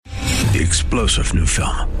The explosive new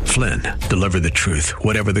film, Flynn, deliver the truth,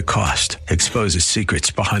 whatever the cost, exposes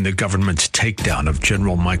secrets behind the government's takedown of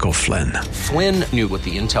General Michael Flynn. Flynn knew what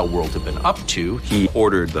the intel world had been up to. He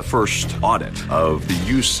ordered the first audit of the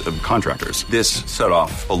use of contractors. This set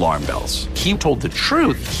off alarm bells. He told the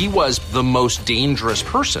truth. He was the most dangerous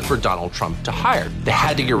person for Donald Trump to hire. They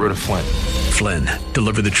had to get rid of Flynn. Flynn,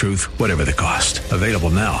 deliver the truth, whatever the cost. Available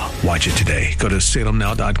now. Watch it today. Go to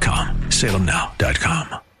salemnow.com.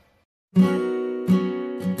 salemnow.com.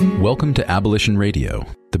 Welcome to Abolition Radio,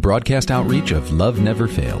 the broadcast outreach of Love Never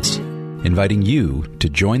Fails, inviting you to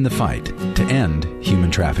join the fight to end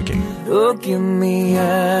human trafficking. Oh, give me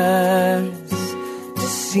eyes to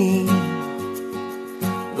see.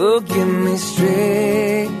 Oh, give me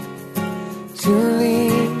strength to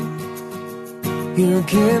lead. You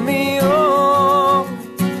give me all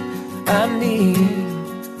I need.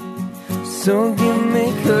 So give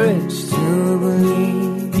me courage to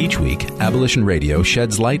believe. Each week, Abolition Radio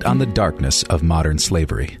sheds light on the darkness of modern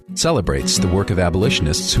slavery, celebrates the work of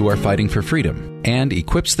abolitionists who are fighting for freedom, and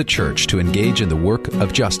equips the church to engage in the work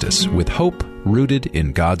of justice with hope rooted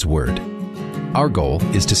in God's Word. Our goal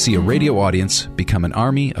is to see a radio audience become an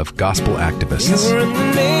army of gospel activists. You were in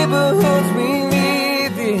the neighborhoods we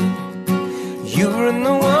live in. You were in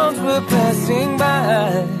the ones we're passing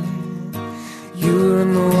by. You were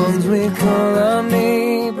in the ones we call our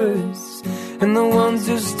neighbors. And the ones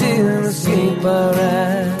who still escape our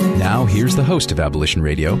eyes. Now, here's the host of Abolition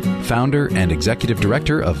Radio, founder and executive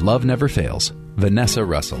director of Love Never Fails, Vanessa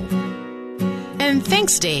Russell. And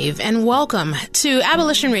thanks, Dave, and welcome to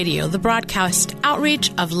Abolition Radio, the broadcast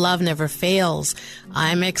outreach of Love Never Fails.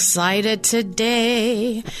 I'm excited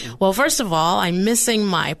today. Well, first of all, I'm missing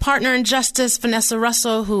my partner in justice, Vanessa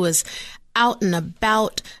Russell, who is out and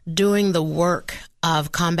about doing the work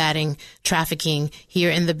of combating trafficking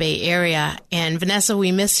here in the Bay Area. And Vanessa,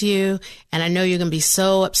 we miss you. And I know you're going to be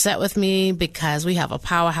so upset with me because we have a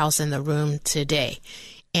powerhouse in the room today.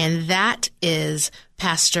 And that is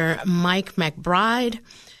Pastor Mike McBride,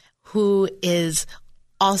 who is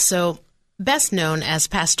also best known as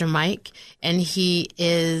Pastor Mike. And he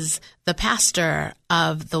is the pastor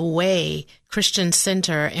of The Way Christian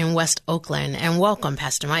Center in West Oakland. And welcome,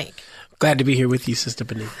 Pastor Mike. Glad to be here with you, Sister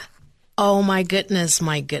Benita. Oh, my goodness,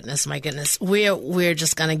 my goodness, my goodness. We're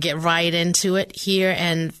just going to get right into it here.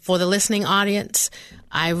 And for the listening audience,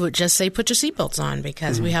 I would just say put your seatbelts on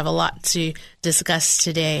because we have a lot to discuss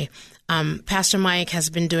today. Pastor Mike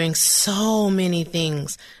has been doing so many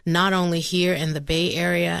things, not only here in the Bay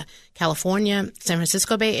Area, California, San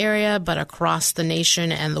Francisco Bay Area, but across the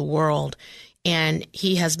nation and the world. And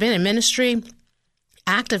he has been in ministry,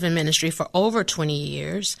 active in ministry for over 20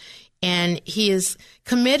 years. And he is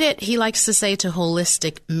committed, he likes to say, to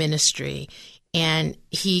holistic ministry. And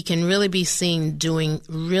he can really be seen doing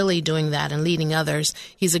that and leading others.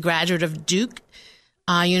 He's a graduate of Duke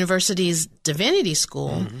University's Divinity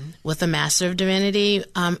School with a Master of Divinity.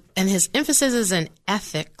 And his emphasis is in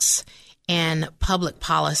ethics and public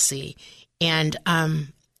policy. And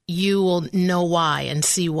you will know why and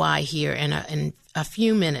see why here in a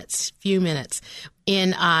few minutes.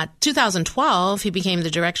 In 2012, he became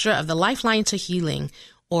the director of the Lifeline to Healing,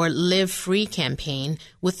 or Live Free campaign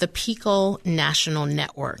with the PICO National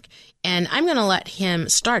Network. And I'm going to let him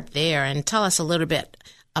start there and tell us a little bit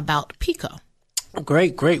about PICO.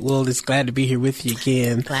 Great. Well, it's glad to be here with you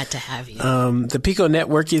again. Glad to have you. The PICO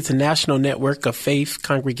Network is a national network of faith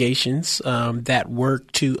congregations that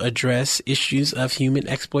work to address issues of human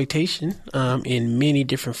exploitation in many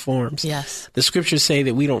different forms. Yes. The scriptures say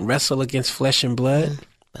that we don't wrestle against flesh and blood,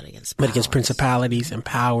 but against principalities and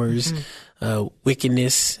powers,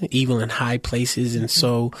 wickedness, evil in high places. And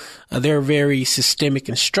so there are very systemic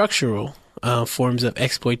and structural forms of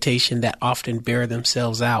exploitation that often bear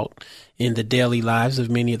themselves out in the daily lives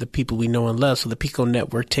of many of the people we know and love. So the PICO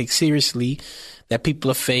Network takes seriously that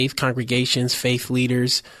people of faith, congregations, faith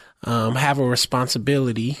leaders have a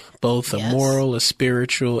responsibility, both a moral, a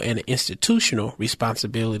spiritual, and an institutional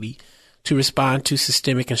responsibility to respond to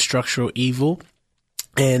systemic and structural evil.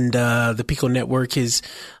 And the PICO Network has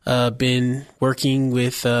been working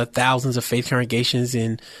with thousands of faith congregations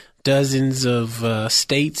in dozens of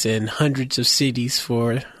states and hundreds of cities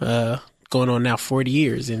for going on now 40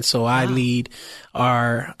 years. And so I lead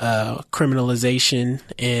our criminalization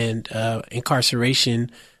and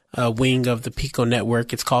incarceration wing of the PICO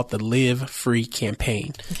Network. It's called the Live Free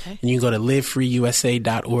campaign. Okay. And you can go to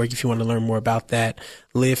livefreeusa.org if you want to learn more about that,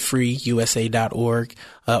 livefreeusa.org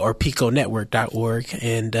or piconetwork.org.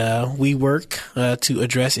 And we work to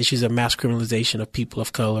address issues of mass criminalization of people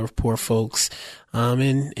of color, poor folks,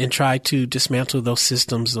 and try to dismantle those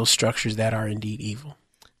systems, those structures that are indeed evil.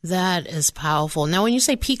 That is powerful. Now, when you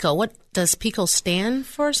say PICO, what does PICO stand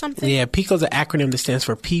for something? Yeah, PICO is an acronym that stands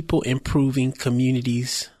for People Improving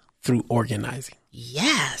Communities Through Organizing.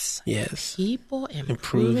 Yes. Yes. People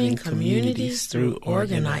improving communities through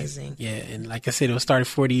organizing. Yeah, and like I said, it was started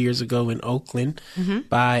 40 years ago in Oakland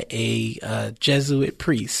by a Jesuit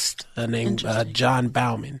priest named John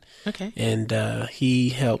Bauman. Okay. And he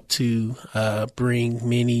helped to bring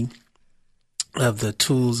many of the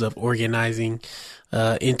tools of organizing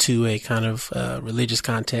into a kind of religious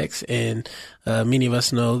context. And many of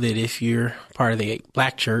us know that if you're part of the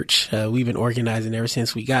Black church, we've been organizing ever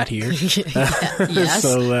since we got here. Yes.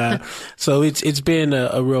 So it's been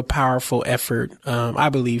a real powerful effort, I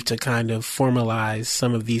believe, to kind of formalize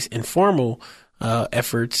some of these informal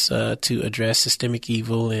efforts to address systemic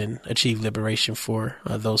evil and achieve liberation for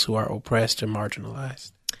those who are oppressed and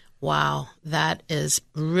marginalized. Wow, that is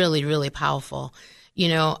really, really powerful. You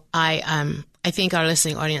know, I think our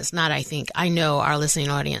listening audience, I know our listening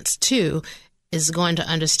audience too, is going to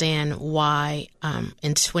understand why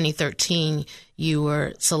in 2013 you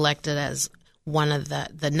were selected as one of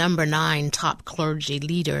the number 9 top clergy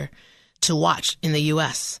leader to watch in the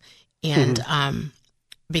U.S. And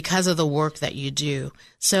because of the work that you do.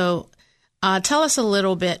 So tell us a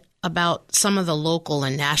little bit about some of the local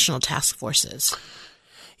and national task forces.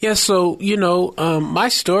 Yeah, so, my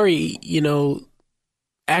story,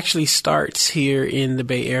 actually starts here in the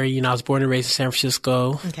Bay Area. I was born and raised in San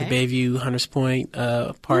Francisco, the Bayview, Hunters Point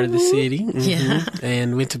part of the city. Yeah.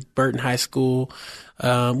 And went to Burton High School.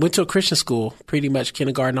 Went to a Christian school, pretty much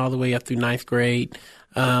kindergarten all the way up through 9th grade.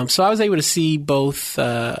 So I was able to see both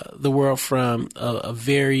the world from a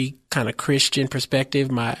very kind of Christian perspective.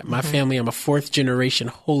 My family, I'm a 4th generation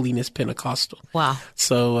holiness Pentecostal. Wow.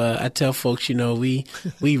 So I tell folks, we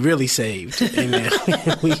really saved. Amen.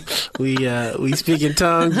 we speak in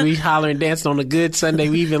tongues, we holler and dance on a good Sunday,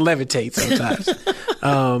 we even levitate sometimes.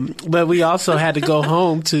 But we also had to go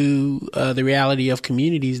home to the reality of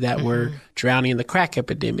communities that were drowning in the crack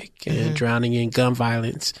epidemic and drowning in gun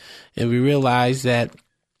violence. And we realized that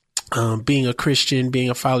being a Christian, being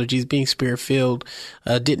a follower of Jesus, being Spirit-filled,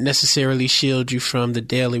 didn't necessarily shield you from the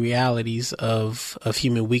daily realities of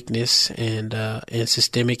human weakness and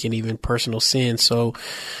systemic and even personal sin. So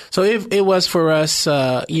it was for us,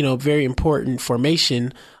 very important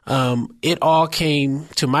formation. It all came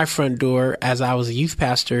to my front door as I was a youth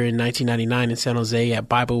pastor in 1999 in San Jose at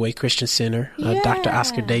Bible Way Christian Center. Dr.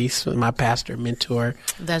 Oscar Dace was my pastor, mentor.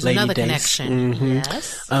 There's Lady another Dace. connection.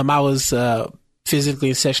 Yes. I was physically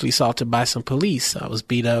and sexually assaulted by some police. I was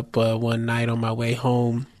beat up one night on my way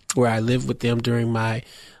home where I lived with them during my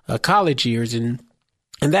college years. And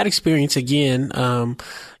that experience again, I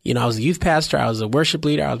was a youth pastor, I was a worship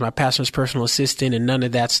leader, I was my pastor's personal assistant, and none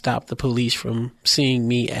of that stopped the police from seeing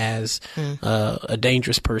me as a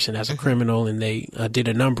dangerous person, as a criminal, and they did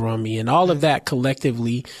a number on me. And all of that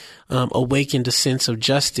collectively awakened a sense of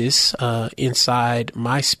justice inside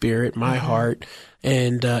my spirit, my heart,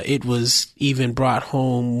 and it was even brought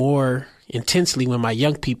home more intensely when my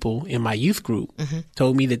young people in my youth group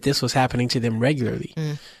told me that this was happening to them regularly.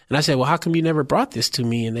 And I said, well, how come you never brought this to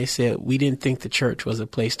me? And they said, we didn't think the church was a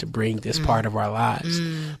place to bring this part of our lives.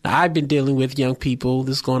 Now, I've been dealing with young people.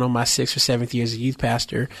 This is going on my 6th or 7th year as a youth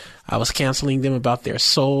pastor. I was counseling them about their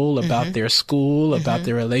soul, about their school, about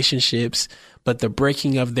their relationships. But the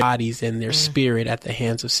breaking of their bodies and their spirit at the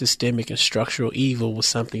hands of systemic and structural evil was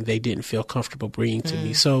something they didn't feel comfortable bringing to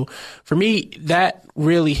me. So for me, that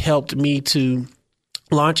really helped me to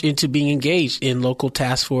launch into being engaged in local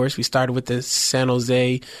task force. We started with the San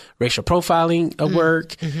Jose racial profiling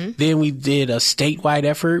work. Then we did a statewide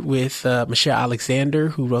effort with Michelle Alexander,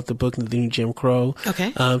 who wrote the book The New Jim Crow,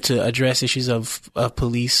 to address issues of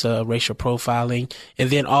police racial profiling. And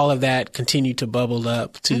then all of that continued to bubble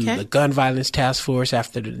up to the gun violence task force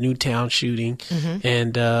after the Newtown shooting,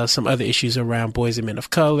 and some other issues around boys and men of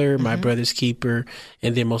color, My Brother's Keeper,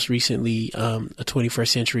 and then most recently a 21st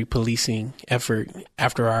century policing effort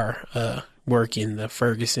after our work in the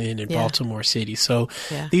Ferguson and Baltimore City. So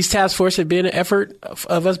these task forces have been an effort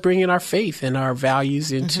of us bringing our faith and our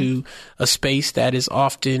values into a space that is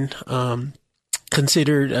often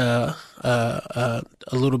considered a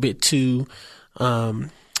little bit too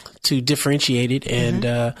differentiated,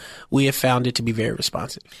 and we have found it to be very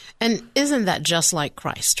responsive. And isn't that just like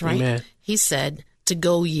Christ, right? Amen. He said to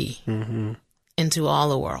go ye into all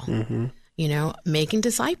the world. Making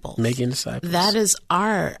disciples. Making disciples. That is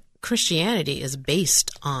our Christianity is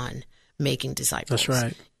based on making disciples. That's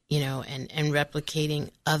right. And replicating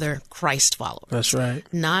other Christ followers. That's right.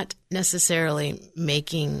 Not necessarily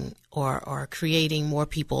making or creating more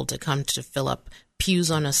people to come to fill up pews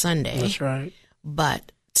on a Sunday. That's right.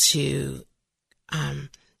 But to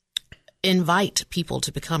invite people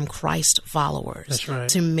to become Christ followers. That's right.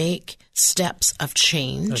 To make steps of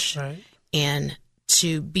change. That's right. And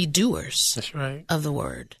to be doers. That's right. Of the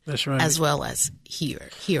word. That's right. As well as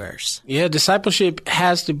hearers. Yeah, discipleship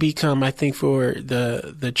has to become, I think, for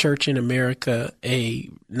the church in America, a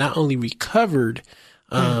not only recovered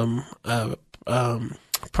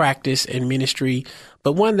practice and ministry,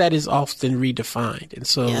 but one that is often redefined. And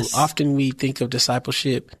so often we think of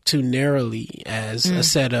discipleship too narrowly as a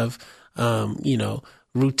set of,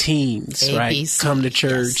 routines, right? ABC. Come to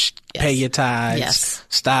church, pay your tithes,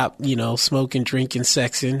 stop, smoking, drinking,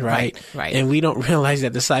 sexing, right? Right. And we don't realize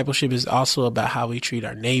that discipleship is also about how we treat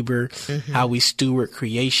our neighbor, how we steward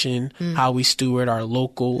creation, how we steward our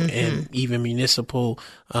local and even municipal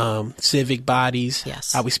civic bodies,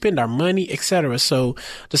 how we spend our money, etc. So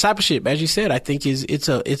discipleship, as you said, I think it's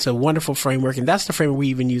a wonderful framework, and that's the framework we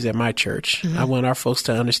even use at my church. I want our folks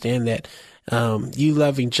to understand that you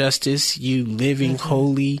loving justice, you living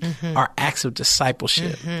holy are acts of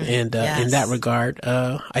discipleship. And in that regard,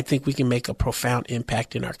 I think we can make a profound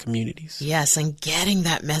impact in our communities. Yes, and getting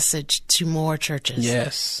that message to more churches.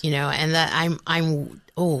 Yes. And that I'm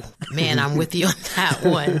with you on that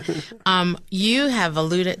one. You have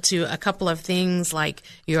alluded to a couple of things like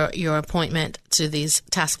your appointment to these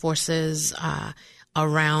task forces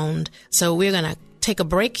around. So we're going to take a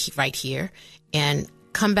break right here and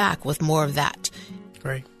come back with more of that.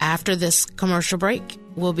 Great. After this commercial break,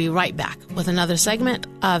 we'll be right back with another segment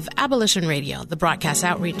of Abolition Radio, the broadcast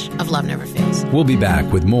outreach of Love Never Fails. We'll be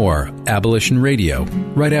back with more Abolition Radio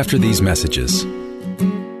right after these messages.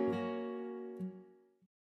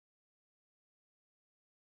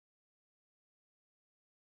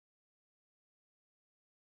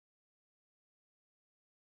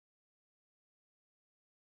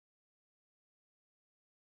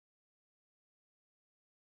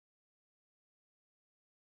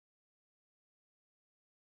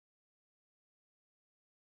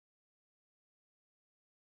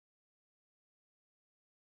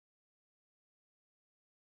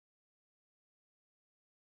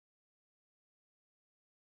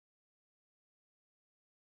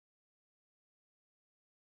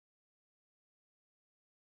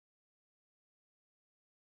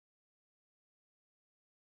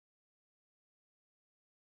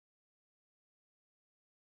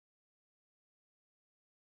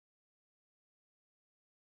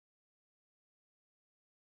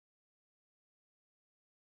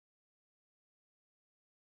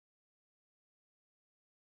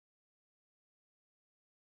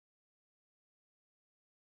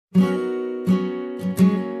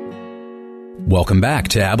 Welcome back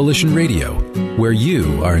to Abolition Radio, where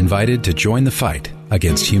you are invited to join the fight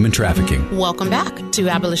against human trafficking. Welcome back to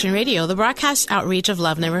Abolition Radio, the broadcast outreach of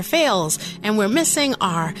Love Never Fails. And we're missing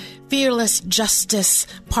our fearless justice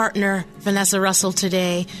partner, Vanessa Russell,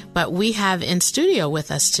 today. But we have in studio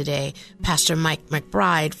with us today Pastor Mike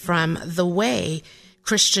McBride from The Way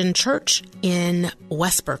Christian Church in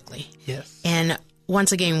West Berkeley. Yes. And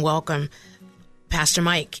once again, welcome, Pastor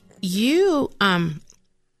Mike.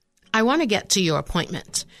 I want to get to your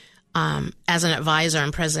appointment as an advisor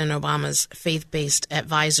on President Obama's faith-based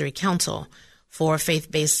advisory council for the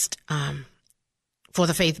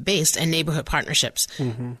faith-based and neighborhood partnerships.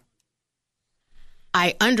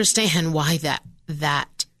 I understand why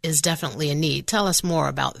that is definitely a need. Tell us more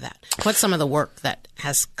about that. What's some of the work that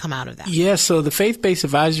has come out of that? Yeah, so the Faith-Based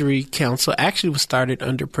Advisory Council actually was started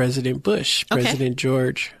under President Bush, President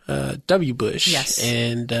George W. Bush. Yes.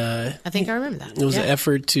 And I think I remember that. It was an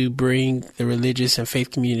effort to bring the religious and faith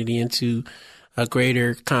community into a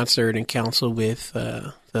greater concert and council with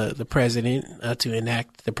the president to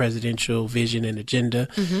enact the presidential vision and agenda.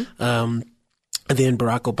 Then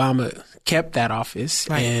Barack Obama kept that office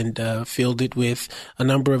and filled it with a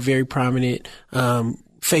number of very prominent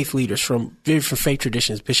faith leaders from faith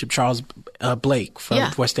traditions. Bishop Charles Blake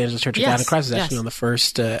from West Angeles Church of God in Christ is actually on the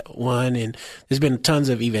first one. And there's been tons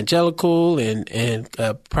of evangelical and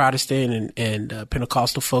Protestant and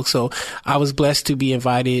Pentecostal folks. So I was blessed to be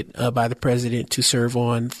invited by the president to serve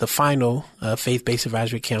on the final faith-based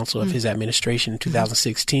advisory council of his administration in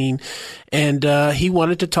 2016. And he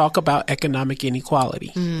wanted to talk about economic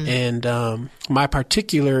inequality. And my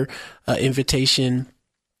particular invitation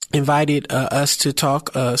invited us to talk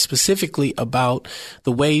specifically about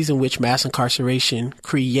the ways in which mass incarceration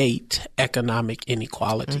create economic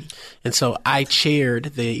inequality. And so I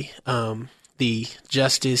chaired the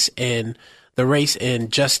Justice and the Race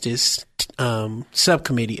and Justice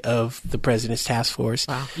subcommittee of the President's Task Force.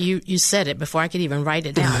 Wow. You said it before I could even write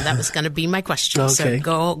it down. That was going to be my question. Okay.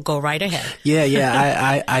 So go right ahead.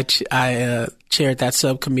 Yeah. I chaired that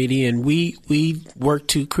subcommittee, and we worked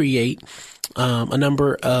to create a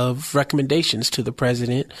number of recommendations to the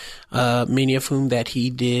president, many of whom that he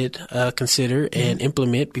did consider and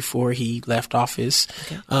implement before he left office,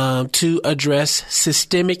 to address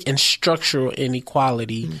systemic and structural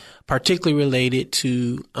inequality, particularly related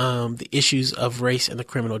to the issues of race in the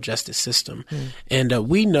criminal justice system. And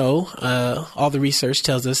we know, all the research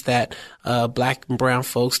tells us that Black and brown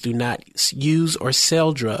folks do not use or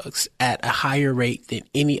sell drugs at a higher rate than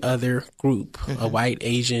any other group, white,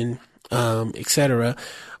 Asian, etc.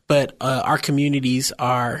 But our communities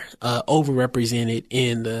are overrepresented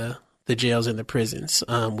in the jails and the prisons.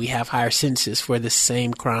 We have higher sentences for the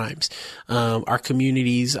same crimes. Our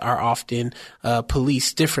communities are often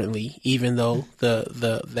policed differently, even though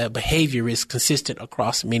the behavior is consistent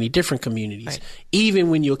across many different communities. Right. Even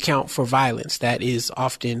when you account for violence that is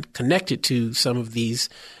often connected to some of these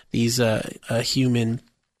human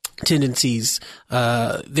tendencies,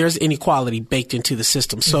 there's inequality baked into the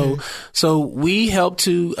system. So we help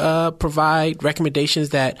to provide recommendations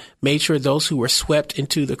that made sure those who were swept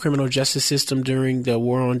into the criminal justice system during the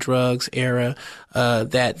war on drugs era,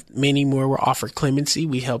 that many more were offered clemency.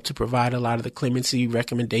 We helped to provide a lot of the clemency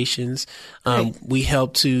recommendations. We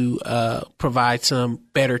helped to provide some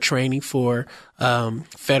better training for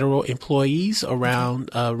federal employees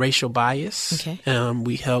around racial bias.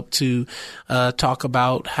 We help to talk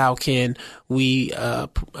about how can we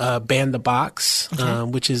ban the box,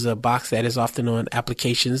 which is a box that is often on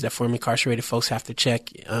applications that formerly incarcerated folks have to check,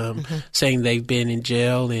 saying they've been in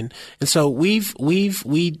jail, and so we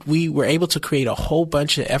were able to create a whole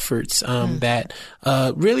bunch of efforts that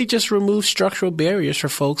really just remove structural barriers for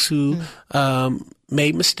folks who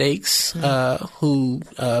made mistakes, who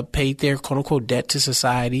paid their quote unquote debt to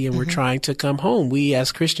society and were trying to come home. We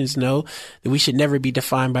as Christians know that we should never be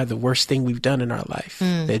defined by the worst thing we've done in our life,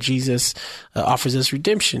 that Jesus offers us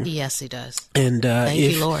redemption. Yes, he does. And thank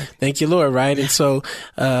you, Lord. Thank you, Lord, right? And so,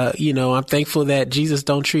 I'm thankful that Jesus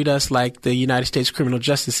don't treat us like the United States criminal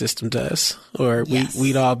justice system does, or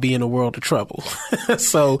we'd all be in a world of trouble.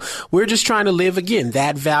 So we're just trying to live, again,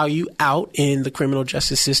 that value out in the criminal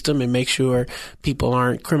justice system and make sure people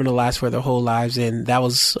aren't criminalized for their whole lives. And that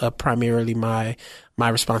was primarily my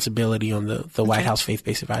responsibility on the White House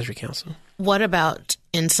Faith-Based Advisory Council. What about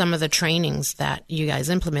in some of the trainings that you guys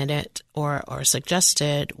implemented or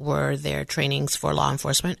suggested? Were there trainings for law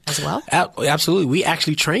enforcement as well? Absolutely. We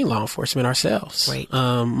actually train law enforcement ourselves. Great.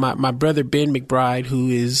 My brother, Ben McBride, who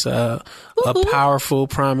is a powerful,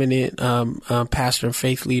 prominent pastor and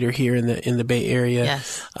faith leader here in the Bay Area.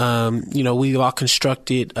 Yes. We've all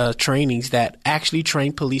constructed trainings that actually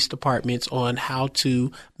train police departments on how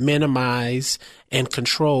to minimize and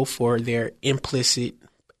control for their implicit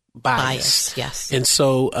bias. Yes. And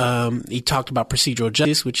so he talked about procedural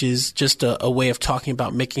justice, which is just a way of talking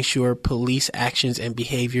about making sure police actions and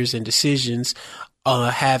behaviors and decisions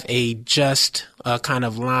have a just kind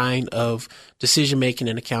of line of decision making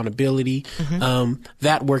and accountability.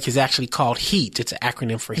 That work is actually called HEAT. It's an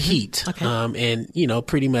acronym for HEAT. And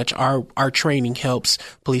pretty much our training helps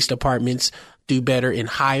police departments do better in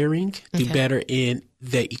hiring, do better in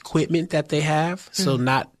the equipment that they have. So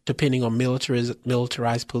not depending on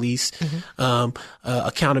militarized police,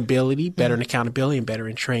 accountability, better in accountability and better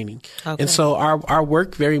in training. And so our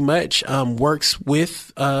work very much works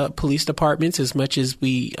with police departments as much as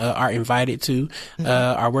we are invited to.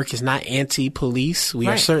 Our work is not anti-police. We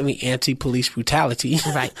are certainly anti-police brutality.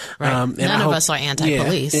 Right. None of us are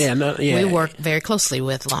anti-police. We work very closely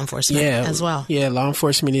with law enforcement as well. Yeah, law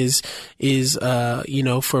enforcement is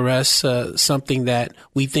for us something that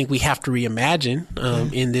we think we have to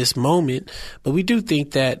reimagine in this moment. But we do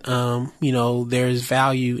think that, there's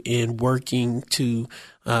value in working to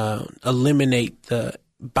eliminate the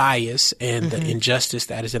bias and the injustice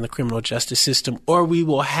that is in the criminal justice system, or we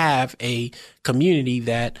will have a community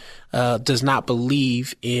that does not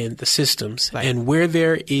believe in the systems. And where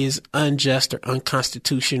there is unjust or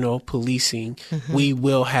unconstitutional policing, we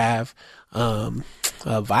will have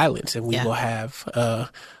violence, and we will have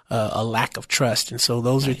a lack of trust. And so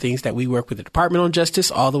those are things that we work with the Department on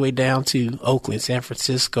Justice all the way down to Oakland, San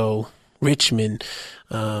Francisco, Richmond,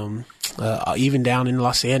 even down in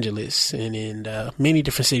Los Angeles and in many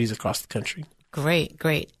different cities across the country.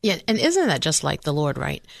 Great. Yeah. And isn't that just like the Lord,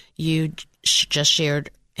 right? You just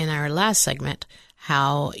shared in our last segment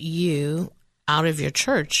how you, out of your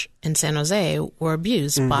church in San Jose, were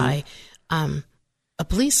abused by a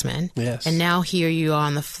policeman. Yes. And now here you are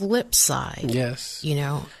on the flip side. Yes. You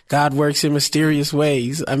know, God works in mysterious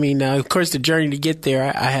ways. I mean, of course, the journey to get there,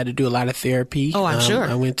 I had to do a lot of therapy. Oh, I'm sure.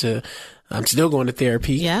 I'm still going to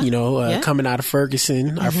therapy. Yeah. Coming out of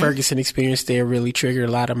Ferguson, our Ferguson experience there really triggered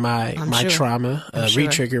a lot of my trauma,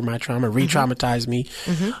 re-triggered my trauma, re-traumatized me.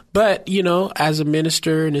 But, as a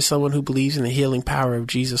minister and as someone who believes in the healing power of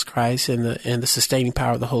Jesus Christ and the sustaining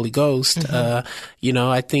power of the Holy Ghost,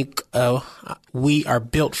 I think we are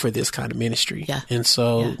built for this kind of ministry. Yeah. And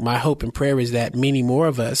so my hope and prayer is that many more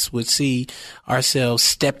of us would see ourselves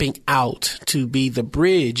stepping out to be the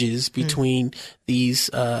bridges between these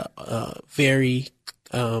very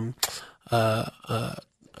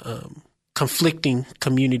conflicting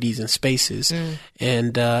communities and spaces.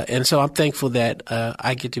 And so I'm thankful that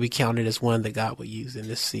I get to be counted as one that God would use in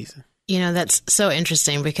this season. That's so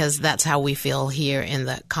interesting because that's how we feel here in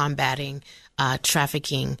the combating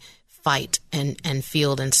trafficking fight and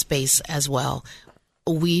field and space as well.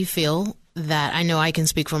 We feel that, I know I can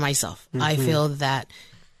speak for myself. I feel that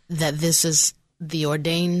this is the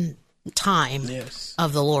ordained time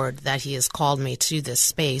of the Lord, that He has called me to this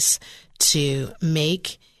space to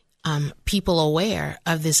make people aware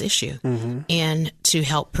of this issue and to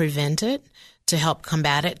help prevent it, to help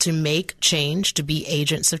combat it, to make change, to be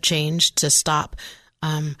agents of change, to stop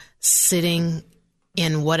sitting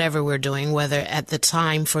in whatever we're doing, whether at the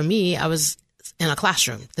time for me, I was in a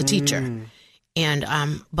classroom, the teacher.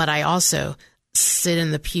 And, but I also sit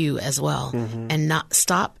in the pew as well and not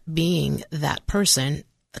stop being that person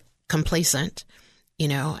complacent,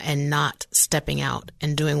 and not stepping out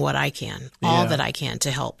and doing what I can, all that I can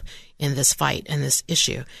to help in this fight and this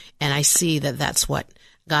issue. And I see that that's what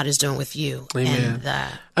God is doing with you. Amen.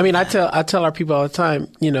 And I tell our people all the time,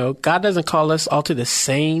 God doesn't call us all to the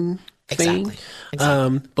same thing.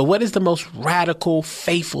 Exactly. But what is the most radical,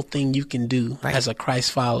 faithful thing you can do as a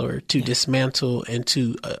Christ follower to dismantle and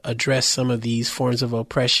to address some of these forms of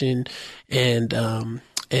oppression and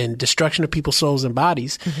destruction of people's souls and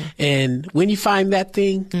bodies? And when you find that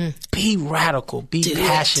thing, be radical, be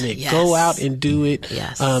passionate, go out and do it.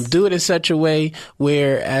 Do it in such a way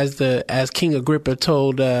where, as King Agrippa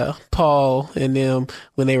told Paul and them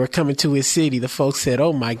when they were coming to his city, the folks said,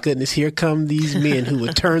 "Oh my goodness, here come these men who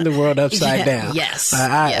would turn the world upside down."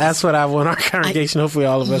 That's what I want our congregation, hopefully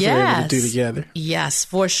all of us are able to do together. Yes,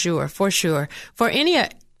 for sure. For any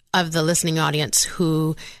of the listening audience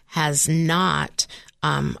who has not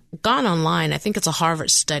gone online, I think it's a Harvard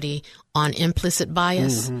study on implicit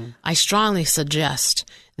bias. I strongly suggest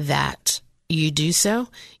that you do so.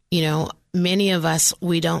 Many of us,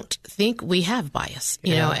 we don't think we have bias,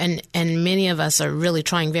 and many of us are really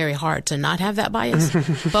trying very hard to not have that bias,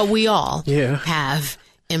 but we all have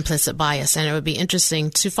implicit bias, and it would be interesting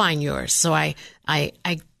to find yours. So I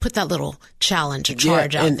put that little challenge or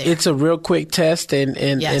charge out and there. It's a real quick test, and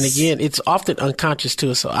again, it's often unconscious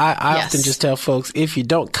to us. So I often just tell folks, if you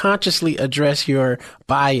don't consciously address your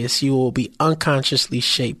bias, you will be unconsciously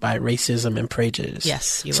shaped by racism and prejudice.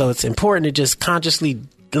 Yes, you so will. It's important to just consciously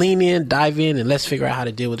lean in, dive in, and let's figure out how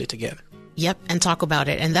to deal with it together. Yep, and talk about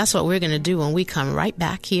it. And that's what we're going to do when we come right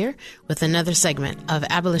back here with another segment of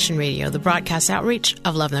Abolition Radio, the broadcast outreach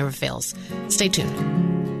of Love Never Fails. Stay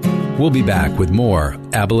tuned. We'll be back with more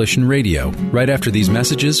Abolition Radio right after these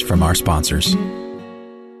messages from our sponsors.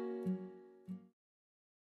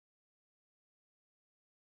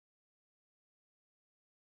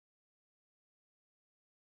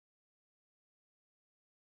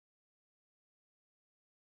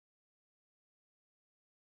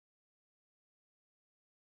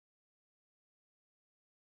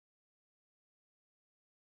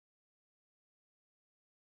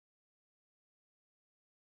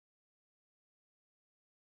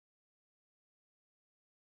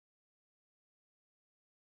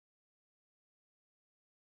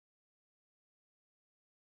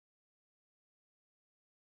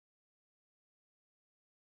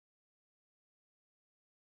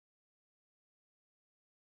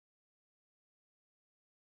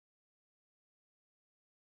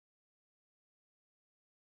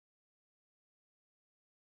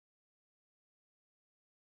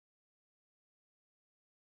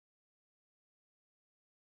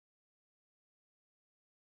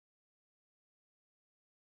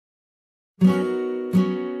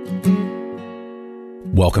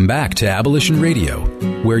 Welcome back to Abolition Radio,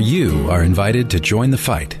 where you are invited to join the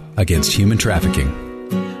fight against human trafficking.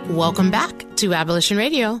 Welcome back to Abolition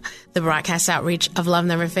Radio, the broadcast outreach of Love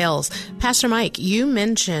Never Fails. Pastor Mike, you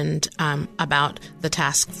mentioned about the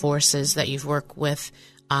task forces that you've worked with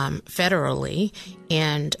federally,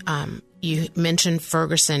 and you mentioned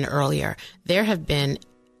Ferguson earlier. There have been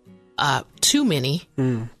too many,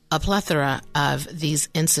 a plethora of these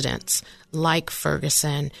incidents like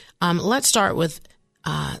Ferguson. Let's start with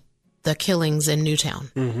the killings in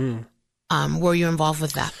Newtown. Were you involved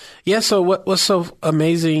with that? Yeah. So what was so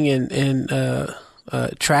amazing and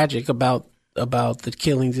tragic about the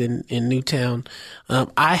killings in Newtown?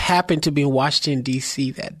 I happened to be in Washington,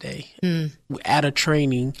 D.C. that day at a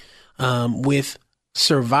training with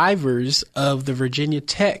survivors of the Virginia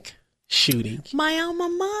Tech shooting. My alma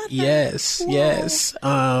mater. Yes, whoa. Yes.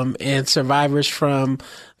 And survivors from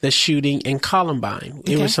the shooting in Columbine.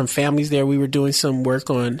 Okay. There were some families there. We were doing some work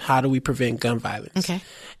on how do we prevent gun violence. Okay.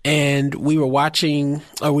 And we were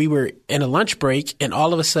in a lunch break, and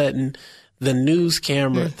all of a sudden the news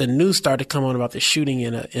started to come on about the shooting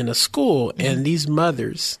in a school. And these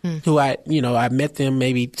mothers who I met them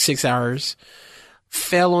maybe 6 hours,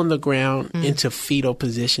 fell on the ground into fetal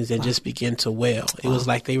positions and just began to wail. It was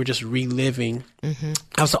like they were just reliving. I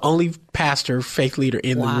was the only pastor, faith leader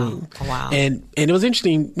in the room. Wow. And it was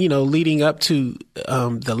interesting, leading up to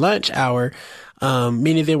the lunch hour,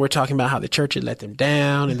 many of them were talking about how the church had let them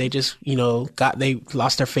down, and they just, they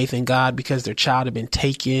lost their faith in God because their child had been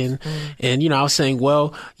taken. And, I was saying,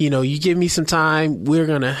 well, you give me some time, we're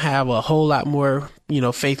going to have a whole lot more,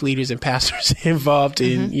 faith leaders and pastors involved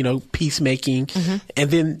in, peacemaking. And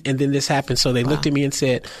then this happened. So they looked at me and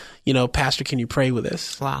said, Pastor, can you pray with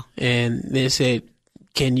us? Wow. And they said,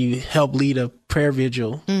 can you help lead a prayer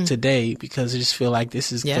vigil today? Because I just feel like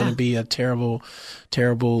this is going to be a terrible,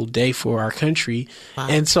 terrible day for our country. Wow.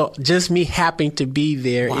 And so just me happening to be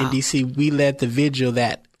there in D.C., we led the vigil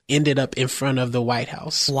that ended up in front of the White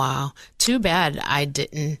House. Wow. Too bad I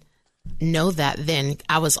didn't know that then.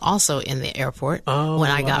 I was also in the airport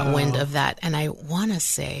when I got wind of that. And I want to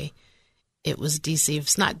say it was D.C. If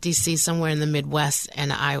it's not D.C., somewhere in the Midwest.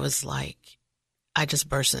 And I was like, I just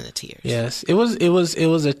burst into tears. Yes, it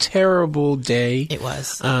was a terrible day. It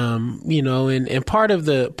was, and part of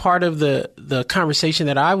the conversation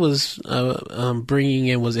that I was bringing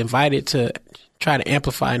and was invited to try to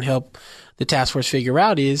amplify and help the task force figure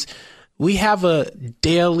out is we have a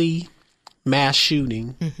daily mass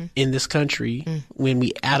shooting in this country when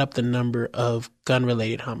we add up the number of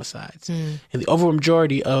gun-related homicides, and the overwhelming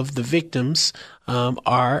majority of the victims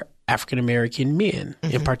are African-American men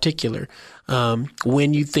in particular.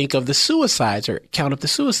 When you think of the suicides or count up the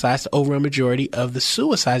suicides, the overwhelming majority of the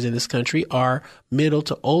suicides in this country are middle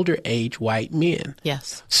to older age white men.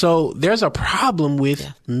 Yes. So there's a problem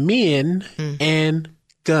with men and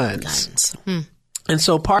guns. And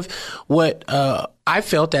so part of what I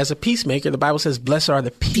felt as a peacemaker, the Bible says, blessed are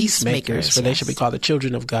the peacemakers, for they shall be called the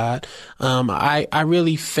children of God. I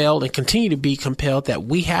really felt and continue to be compelled that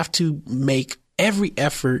we have to make every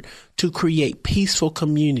effort to create peaceful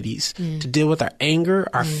communities to deal with our anger,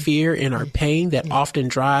 our fear, and our pain that often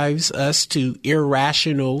drives us to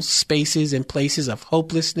irrational spaces and places of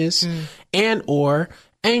hopelessness and or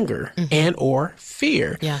anger and or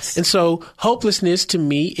fear. Yes. And so hopelessness to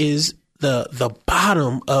me is the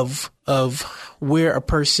bottom of where a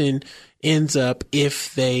person ends up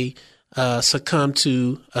if they succumb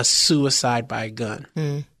to a suicide by a gun.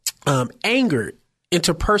 Anger,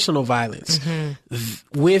 interpersonal violence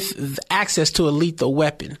with access to a lethal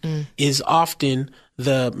weapon is often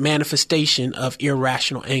the manifestation of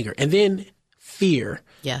irrational anger. And then fear,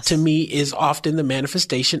 to me, is often the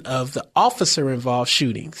manifestation of the officer-involved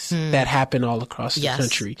shootings that happen all across the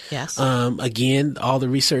country. Yes. Again, all the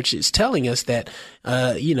research is telling us that,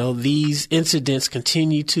 these incidents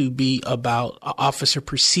continue to be about an officer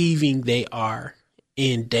perceiving they are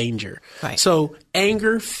in danger. Right. So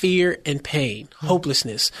anger, fear, and pain,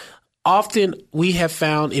 hopelessness. Often we have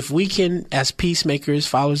found if we can, as peacemakers,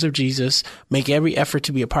 followers of Jesus, make every effort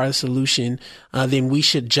to be a part of the solution, then we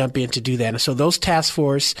should jump in to do that. And so those task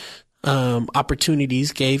force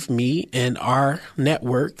opportunities gave me and our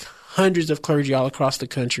network, hundreds of clergy all across the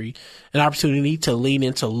country, an opportunity to lean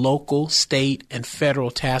into local, state, and federal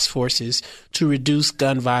task forces to reduce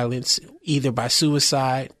gun violence, either by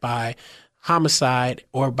suicide, by homicide,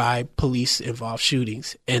 or by police-involved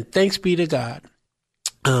shootings. And thanks be to God,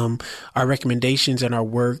 our recommendations and our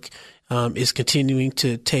work is continuing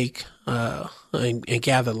to take and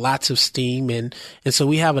gather lots of steam. And so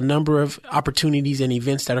we have a number of opportunities and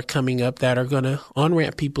events that are coming up that are going to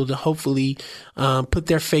on-ramp people to hopefully put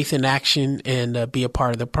their faith in action and be a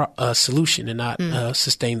part of the solution and not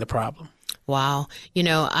sustain the problem. Wow.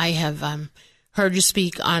 I have heard you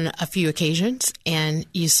speak on a few occasions, and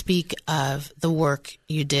you speak of the work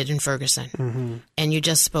you did in Ferguson. And you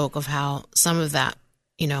just spoke of how some of that,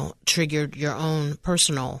 triggered your own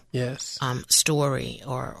personal story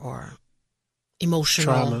or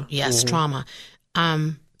emotional trauma. Trauma.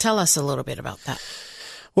 Tell us a little bit about that.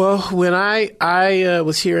 Well, when I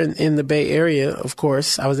was here in the Bay Area, of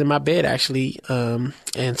course, I was in my bed actually,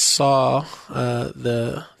 and saw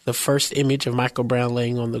the first image of Michael Brown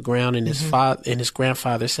laying on the ground, and his and his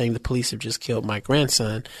grandfather saying, "The police have just killed my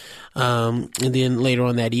grandson." And then later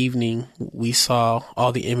on that evening, we saw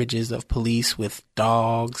all the images of police with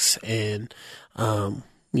dogs and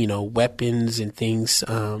weapons and things.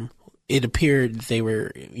 It appeared they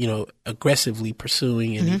were, aggressively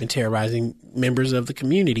pursuing and even terrorizing members of the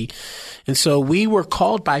community. And so we were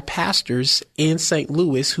called by pastors in St.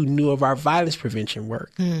 Louis who knew of our violence prevention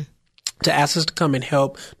work to ask us to come and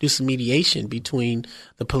help do some mediation between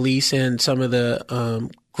the police and some of the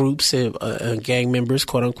groups of gang members,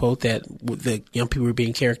 quote unquote, that the young people were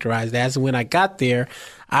being characterized as. And when I got there,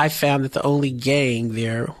 I found that the only gang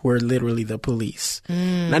there were literally the police.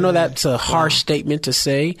 And I know that's a harsh statement to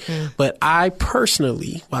say, but I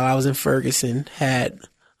personally, while I was in Ferguson, had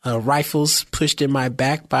rifles pushed in my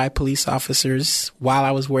back by police officers while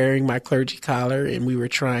I was wearing my clergy collar, and we were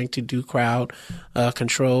trying to do crowd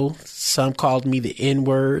control. Some called me the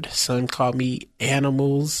N-word. Some called me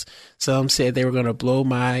animals. Some said they were going to blow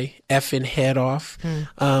my effing head off.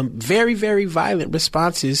 Very, very violent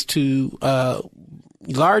responses to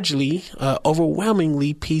largely,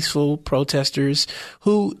 overwhelmingly peaceful protesters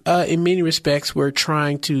who, in many respects, were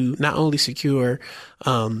trying to not only secure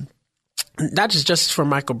not just justice for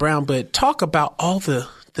Michael Brown, but talk about all the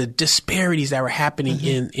disparities that were happening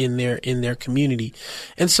in their community.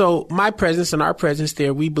 And so my presence and our presence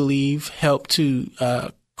there, we believe, helped to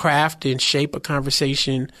craft and shape a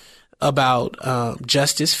conversation about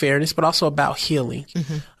justice, fairness, but also about healing.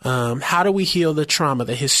 How do we heal the trauma,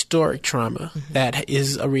 the historic trauma that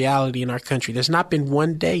is a reality in our country? There's not been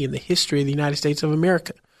one day in the history of the United States of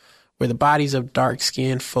America where the bodies of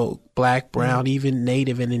dark-skinned folk, black, brown, even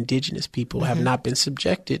native and indigenous people have not been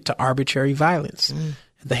subjected to arbitrary violence at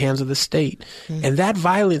the hands of the state. And that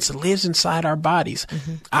violence lives inside our bodies.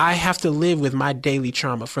 I have to live with my daily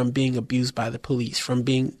trauma from being abused by the police, from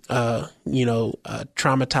being,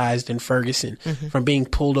 traumatized in Ferguson, from being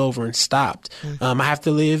pulled over and stopped. I have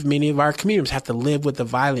to live, many of our communities have to live with the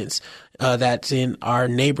violence that's in our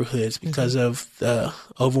neighborhoods because of the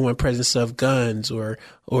overwhelming presence of guns or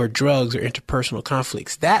drugs or interpersonal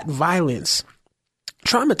conflicts. That violence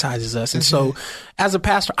traumatizes us. And so as a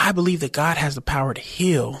pastor, I believe that God has the power to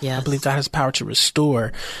heal. I believe God has the power to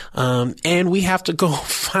restore. And we have to go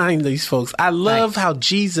find these folks. I love how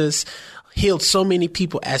Jesus healed so many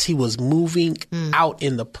people as he was moving out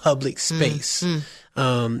in the public space.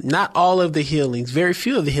 Not all of the healings, very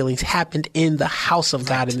few of the healings happened in the house of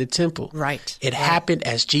God in the temple. It happened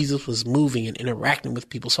as Jesus was moving and interacting with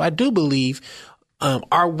people. So I do believe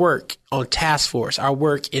our work on task force, our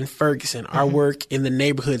work in Ferguson, our work in the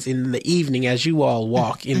neighborhoods in the evening as you all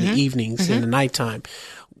walk in the evenings, in the nighttime,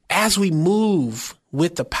 as we move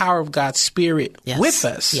with the power of God's Spirit with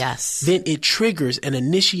us, then it triggers and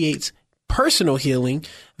initiates personal healing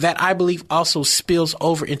that I believe also spills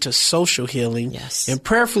over into social healing. And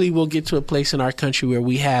prayerfully we'll get to a place in our country where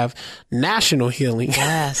we have national healing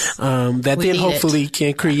that we then hopefully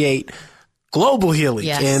can create global healing.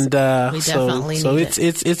 And so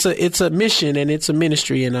it's a mission and it's a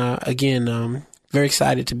ministry, and again, very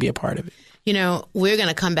excited to be a part of it. We're going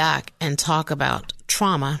to come back and talk about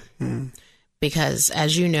trauma because,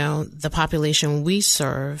 as you know, the population we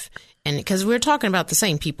serve, and because we're talking about the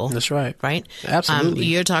same people. That's right. Right? Absolutely.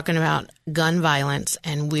 You're talking about gun violence,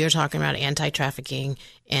 and we're talking about anti-trafficking,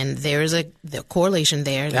 and there is the correlation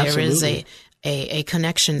there. Absolutely. There is a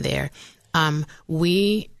connection there.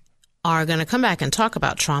 We are going to come back and talk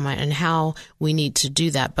about trauma and how we need to do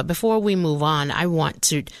that. But before we move on, I want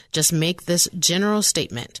to just make this general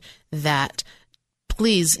statement that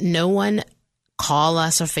please, no one call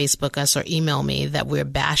us or Facebook us or email me that we're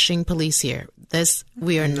bashing police here.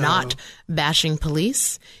 We are not bashing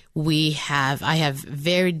police. I have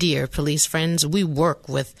very dear police friends. We work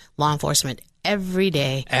with law enforcement every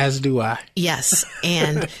day. As do I. Yes.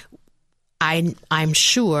 And I'm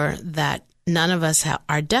sure that none of us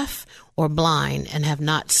are deaf or blind and have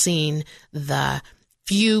not seen the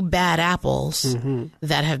few bad apples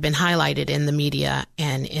that have been highlighted in the media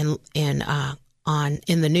and in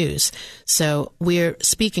the news. So we're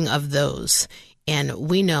speaking of those. And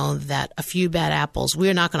we know that a few bad apples,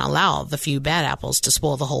 we're not going to allow the few bad apples to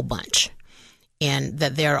spoil the whole bunch. And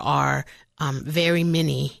that there are very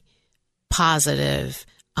many positive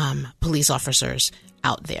police officers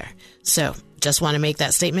out there. So just want to make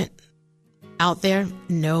that statement out there.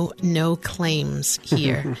 No claims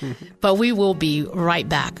here. But we will be right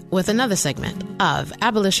back with another segment of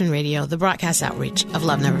Abolition Radio, the broadcast outreach of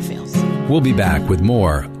Love Never Fails. We'll be back with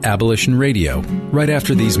more Abolition Radio right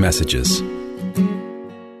after these messages.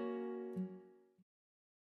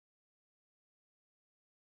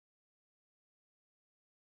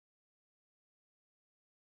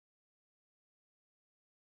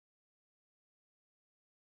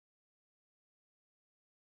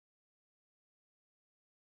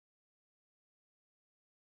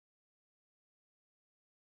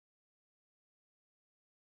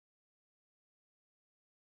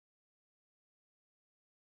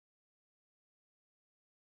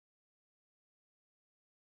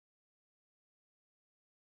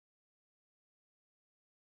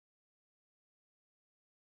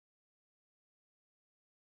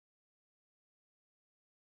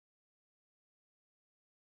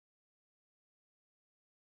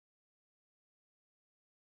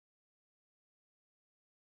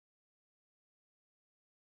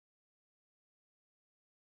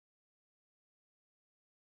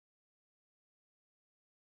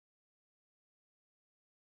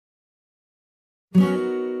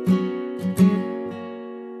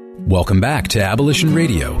 Welcome back to Abolition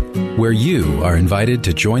Radio, where you are invited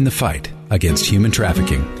to join the fight against human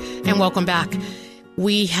trafficking. And welcome back.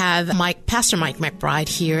 We have Pastor Mike McBride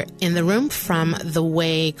here in the room from the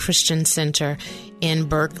Way Christian Center in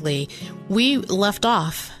Berkeley. We left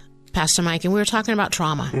off, Pastor Mike, and we were talking about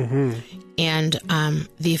trauma and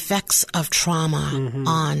the effects of trauma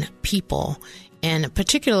on people, and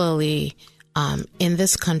particularly in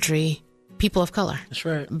this country, people of color. That's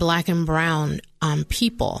right. Black and brown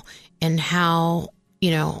people, and how,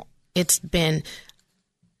 it's been,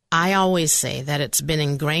 I always say that it's been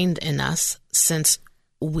ingrained in us since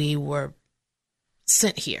we were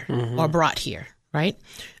sent here or brought here, right?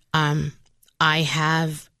 I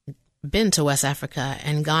have been to West Africa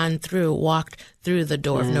and walked through the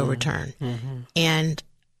door of no return. And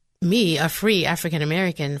me, a free African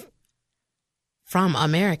American from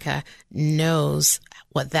America, knows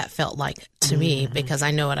what that felt like to me, because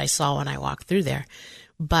I know what I saw when I walked through there.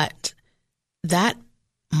 But that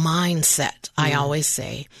mindset, I always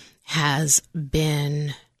say, has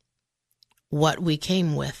been what we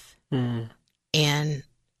came with. And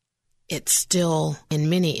it's still, in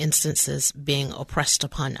many instances, being oppressed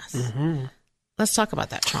upon us. Let's talk about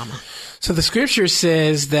that trauma. So the scripture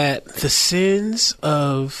says that the sins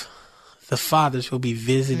of the fathers will be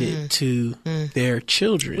visited to their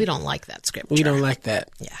children. We don't like that scripture. We don't like that.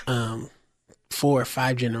 Yeah. 4 or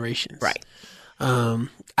 5 generations. Right.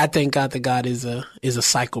 I thank God that God is a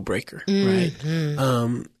cycle breaker, right?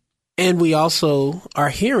 And we also are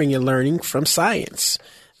hearing and learning from science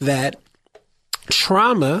that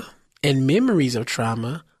trauma and memories of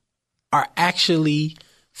trauma are actually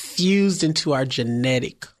fused into our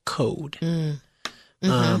genetic code.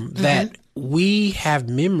 That we have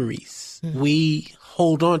memories. We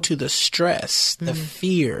hold on to the stress, the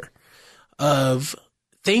fear of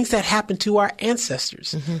things that happened to our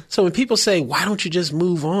ancestors. So when people say, why don't you just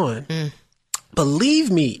move on?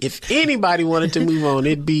 Believe me, if anybody wanted to move on,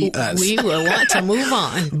 it'd be us. We will want to move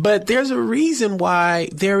on. But there's a reason why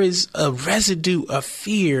there is a residue of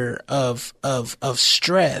fear, of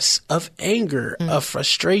stress, of anger, of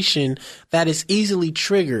frustration that is easily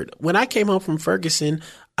triggered. When I came home from Ferguson,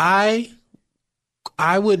 I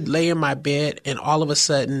would lay in my bed, and all of a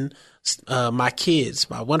sudden, my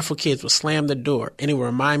wonderful kids would slam the door, and it would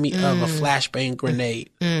remind me of a flashbang grenade.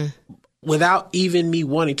 Without even me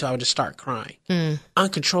wanting to, I would just start crying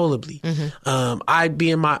uncontrollably. I'd be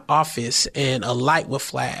in my office and a light would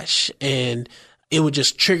flash and it would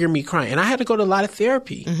just trigger me crying. And I had to go to a lot of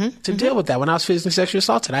therapy to deal with that. When I was physically sexually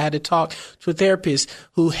assaulted, I had to talk to a therapist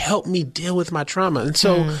who helped me deal with my trauma. And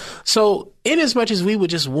so in as much as we would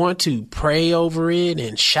just want to pray over it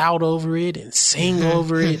and shout over it and sing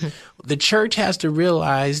over it, the church has to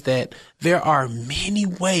realize that there are many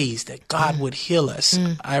ways that God would heal us.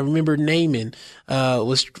 I remember Naaman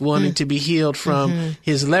was wanting to be healed from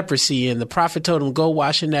his leprosy, and the prophet told him, go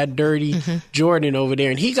wash in that dirty Jordan over there.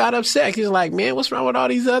 And he got upset. He was like, man, what's wrong with all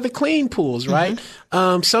these other clean pools, right?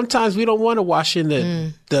 Sometimes we don't want to wash in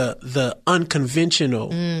the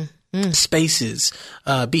unconventional spaces,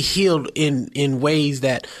 be healed in ways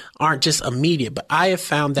that aren't just immediate. But I have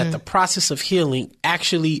found that the process of healing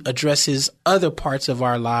actually addresses other parts of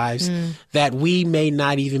our lives that we may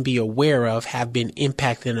not even be aware of have been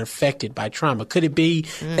impacted and affected by trauma. Could it be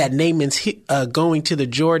that Naaman's going to the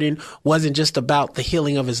Jordan wasn't just about the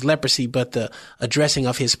healing of his leprosy, but the addressing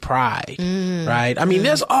of his pride, right? I mean,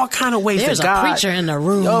 there's all kind of ways there's that God... There's a preacher in the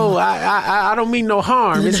room. Oh, I don't mean no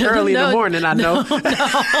harm. It's early in the morning, I know.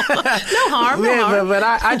 No harm, no harm. But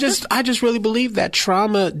I just really believe that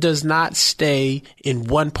trauma does does not stay in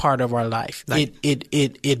one part of our life. Right.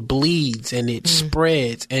 It bleeds and it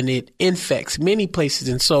spreads and it infects many places.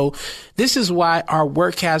 And so this is why our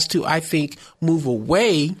work has to, I think, move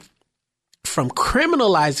away from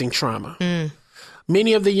criminalizing trauma.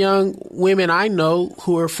 Many of the young women I know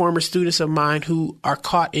who are former students of mine who are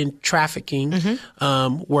caught in trafficking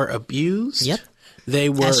were abused. Yep. They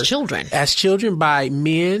were As children by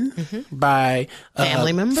men, by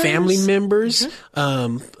family members,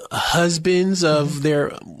 husbands of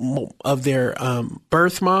their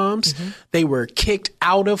birth moms. They were kicked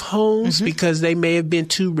out of homes because they may have been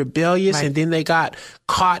too rebellious, and then they got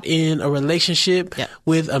caught in a relationship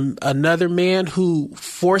with another man who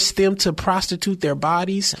forced them to prostitute their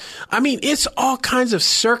bodies. I mean, it's all kinds of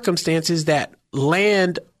circumstances that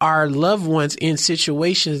land our loved ones in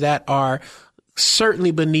situations that are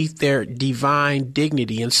certainly beneath their divine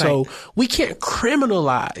dignity. And so we can't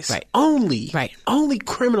criminalize only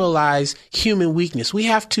criminalize human weakness. We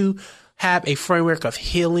have to have a framework of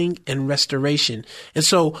healing and restoration. And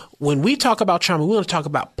so when we talk about trauma, we want to talk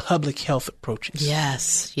about public health approaches.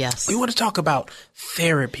 Yes. We want to talk about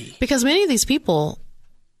therapy. Because many of these people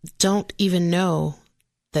don't even know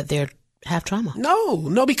that they have trauma.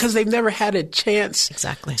 No, because they've never had a chance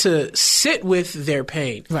to sit with their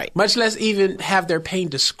pain. Right. Much less even have their pain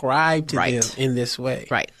described to them in this way.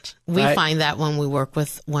 Right. We find that when we work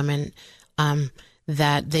with women,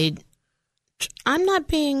 that I'm not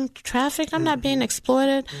being trafficked. I'm not being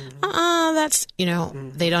exploited. That's,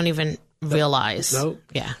 they don't even realize. Nope.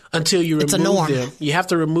 Yeah. Until you It's a remove norm. them. You have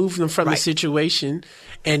to remove them from the situation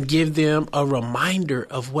and give them a reminder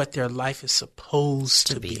of what their life is supposed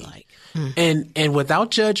to be like. And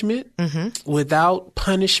without judgment, without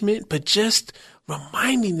punishment, but just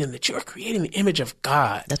reminding them that you are creating the image of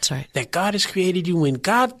God. That's right. That God has created you. When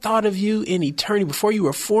God thought of you in eternity, before you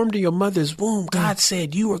were formed in your mother's womb, God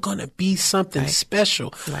said you were going to be something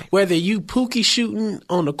special. Right. Whether you Pookie shooting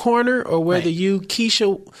on the corner or whether you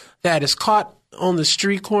Keisha that is caught on the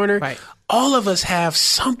street corner. Right. All of us have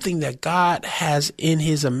something that God has in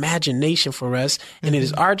his imagination for us. And it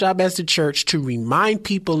is our job as the church to remind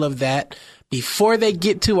people of that before they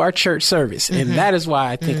get to our church service. And that is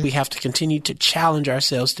why I think we have to continue to challenge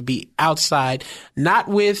ourselves to be outside, not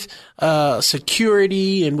with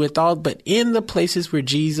security and with all, but in the places where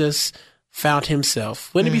Jesus found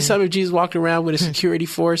himself. Wouldn't it be something if Jesus walked around with a security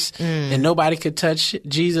force and nobody could touch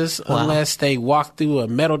Jesus unless they walked through a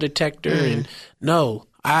metal detector? And no.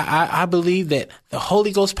 I believe that the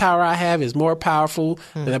Holy Ghost power I have is more powerful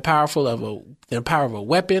than the power of a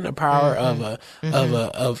weapon, a power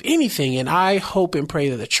of anything. And I hope and pray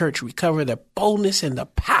that the church recover the boldness and the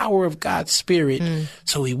power of God's Spirit,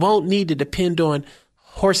 so we won't need to depend on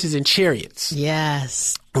horses and chariots.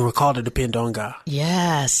 Yes. And we're called to depend on God.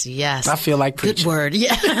 Yes. I feel like preaching. Good word.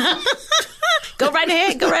 Yeah. Go right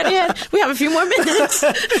ahead. We have a few more minutes.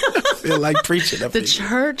 I feel like preaching. The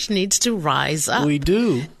church needs to rise up. We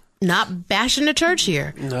do. Not bashing the church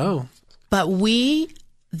here. No. But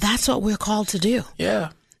that's what we're called to do. Yeah.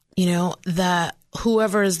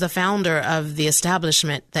 Whoever is the founder of the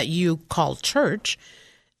establishment that you call church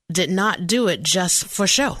did not do it just for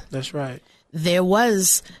show. That's right. There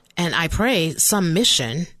was, and I pray, some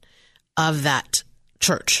mission of that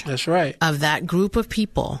church. That's right. Of that group of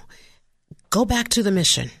people. Go back to the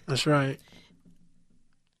mission. That's right.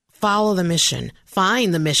 Follow the mission.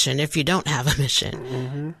 Find the mission if you don't have a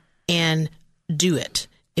mission. And do it.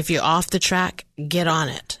 If you're off the track, get on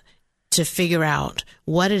it to figure out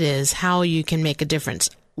what it is, how you can make a difference.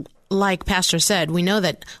 Like Pastor said, we know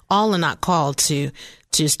that all are not called to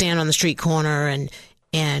stand on the street corner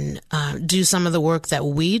and do some of the work that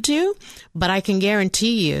we do, but I can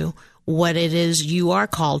guarantee you what it is you are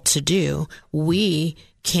called to do, we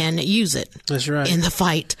can use it. That's right. In the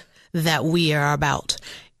fight that we are about.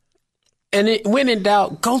 And when in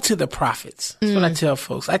doubt, go to the prophets. That's what I tell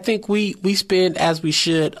folks. I think we spend, as we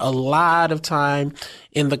should, a lot of time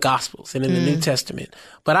in the Gospels and in the New Testament.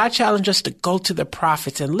 But I challenge us to go to the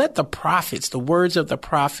prophets and let the prophets, the words of the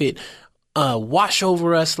prophet, wash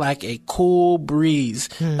over us like a cool breeze.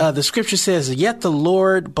 The scripture says, yet the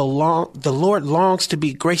Lord longs to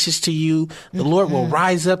be gracious to you. The Lord will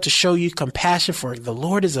rise up to show you compassion, for the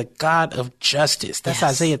Lord is a God of justice. That's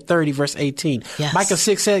Isaiah 30 verse 18. Yes. Micah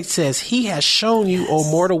 6:8 says, he has shown you, O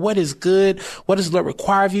mortal, what is good. What does the Lord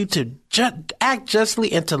require of you? To act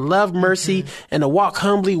justly and to love mercy and to walk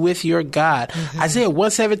humbly with your God. Isaiah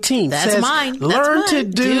 1:17 says, learn to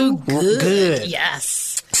do good. Yes.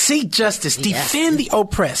 Seek justice, defend the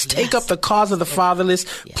oppressed, take up the cause of the fatherless,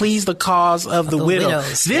 please the cause of the widow.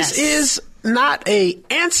 Widows. This is not a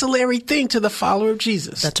ancillary thing to the follower of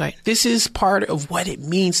Jesus. That's right. This is part of what it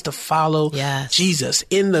means to follow Jesus.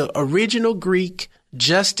 In the original Greek,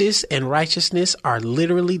 justice and righteousness are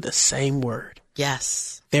literally the same word.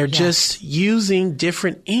 Yes. They're just using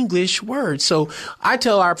different English words. So I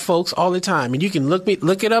tell our folks all the time, and you can look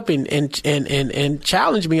it up and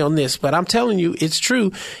challenge me on this, but I'm telling you, it's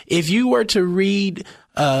true. If you were to read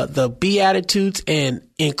the Beatitudes and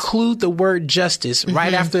include the word justice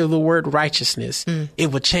right after the word righteousness,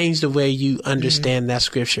 it would change the way you understand that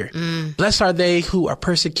scripture. Blessed are they who are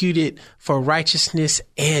persecuted for righteousness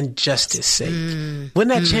and justice sake.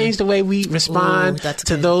 Wouldn't that change the way we respond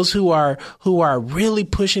to those who are really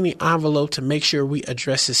pushing the envelope to make sure we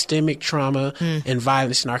address systemic trauma and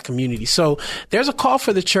violence in our community? So there's a call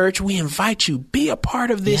for the church. We invite you, be a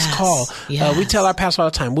part of this call. We tell our pastor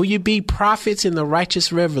all the time, will you be prophets in the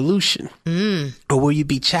righteous revolution? Or will you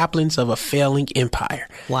be chaplains of a failing empire?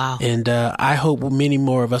 Wow. And I hope many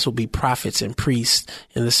more of us will be prophets and priests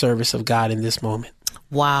in the service of God in this moment.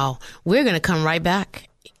 Wow. We're going to come right back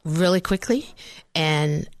really quickly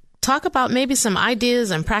and talk about maybe some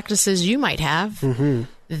ideas and practices you might have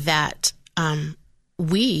that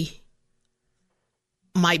we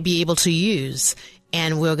might be able to use.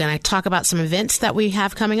 And we're going to talk about some events that we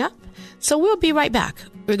have coming up. So we'll be right back.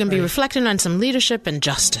 We're going to be reflecting on some leadership and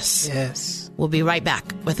justice. Yes. We'll be right back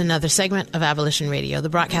with another segment of Abolition Radio, the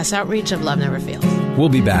broadcast outreach of Love Never Fails. We'll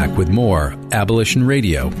be back with more Abolition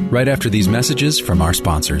Radio right after these messages from our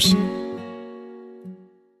sponsors.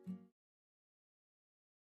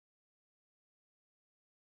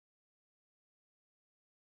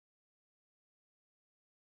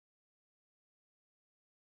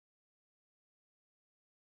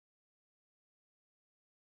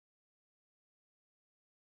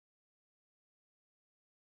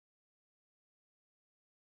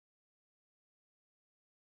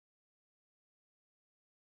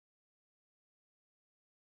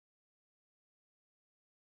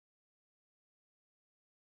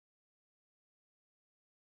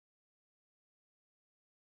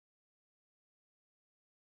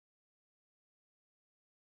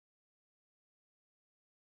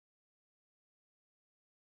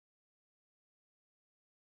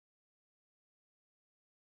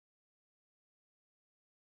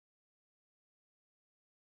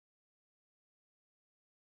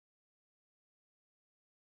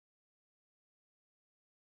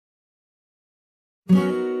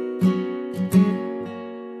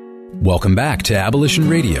 Welcome back to Abolition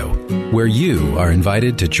Radio, where you are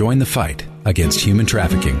invited to join the fight against human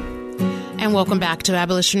trafficking. And welcome back to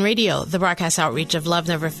Abolition Radio, the broadcast outreach of Love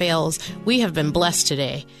Never Fails. We have been blessed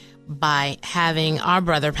today by having our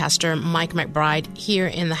brother, Pastor Mike McBride, here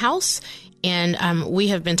in the house. And we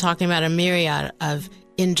have been talking about a myriad of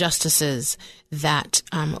injustices that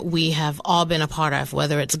we have all been a part of,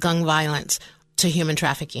 whether it's gun violence to human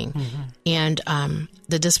trafficking and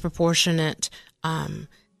the disproportionate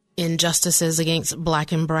injustices against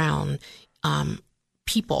Black and brown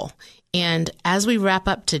people. And as we wrap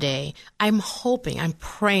up today, I'm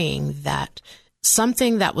praying that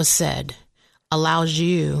something that was said allows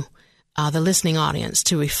you, the listening audience,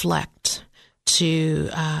 to reflect, to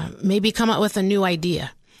maybe come up with a new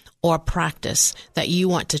idea or practice that you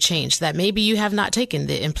want to change, that maybe you have not taken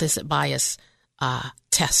the implicit bias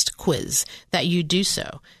test quiz, that you do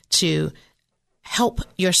so to help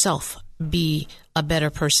yourself be a better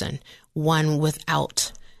person, one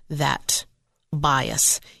without that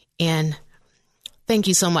bias. And thank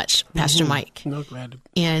you so much, Pastor Mike. No, glad to.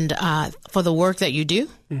 And for the work that you do.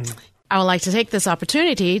 I would like to take this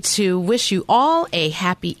opportunity to wish you all a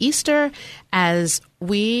happy Easter as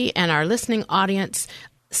we and our listening audience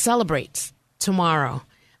celebrates tomorrow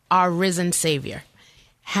our risen Savior.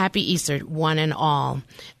 Happy Easter, one and all.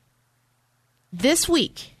 This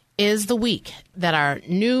week is the week that our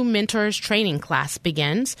new mentors training class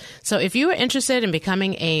begins. So if you are interested in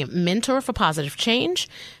becoming a mentor for positive change,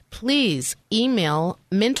 please email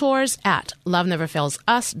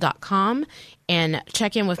mentors@loveneverfailsus.com and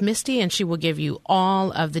check in with Misty, and she will give you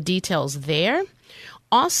all of the details there.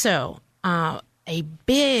 Also, a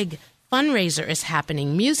big fundraiser is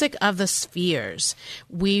happening, Music of the Spheres.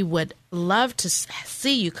 We would love to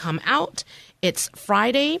see you come out. It's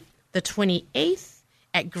Friday, the 28th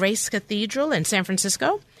at Grace Cathedral in San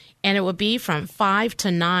Francisco, and it will be from 5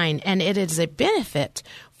 to 9, and it is a benefit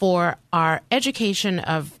for our education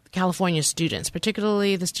of California students,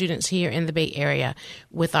 particularly the students here in the Bay Area,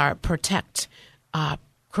 with our Protect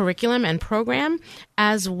curriculum and program,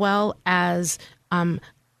 as well as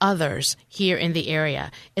others here in the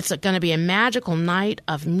area. It's going to be a magical night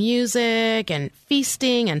of music and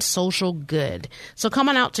feasting and social good. So come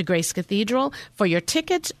on out to Grace Cathedral. For your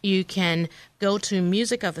tickets, you can go to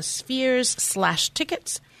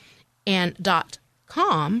musicofthespheres/tickets and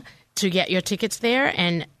 .com to get your tickets there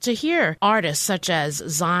and to hear artists such as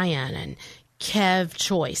Zion and Kev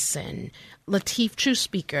Choice and Lateef True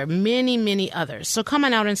Speaker, many, many others. So come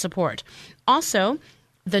on out and support. Also,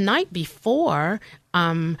 the night before,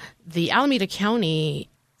 the Alameda County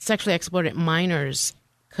Sexually Exploited Minors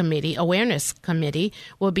Committee, Awareness Committee,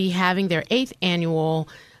 will be having their 8th annual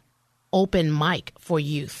open mic for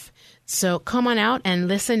youth. So come on out and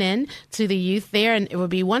listen in to the youth there. And it will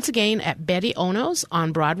be once again at Betty Ono's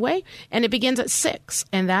on Broadway. And it begins at 6,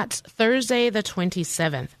 and that's Thursday the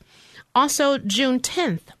 27th. Also, June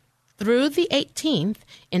 10th through the 18th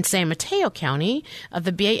in San Mateo County,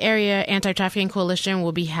 the Bay Area Anti-Trafficking Coalition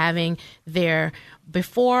will be having their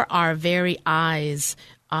Before Our Very Eyes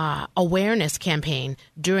awareness campaign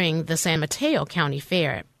during the San Mateo County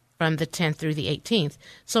Fair from the 10th through the 18th.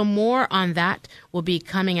 So more on that will be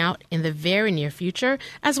coming out in the very near future,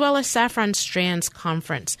 as well as Saffron Strands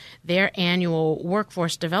Conference. Their annual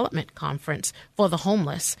workforce development conference for the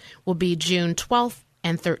homeless will be June 12th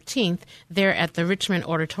and 13th there at the Richmond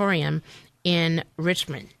Auditorium in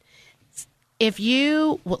Richmond. If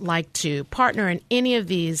you would like to partner in any of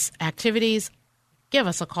these activities, give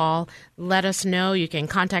us a call. Let us know. You can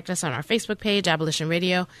contact us on our Facebook page, Abolition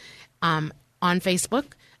Radio, on Facebook,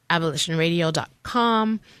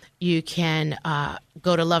 abolitionradio.com. You can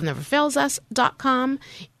go to loveneverfailsus.com,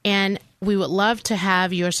 and we would love to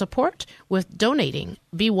have your support with donating.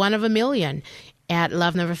 Be one of a million at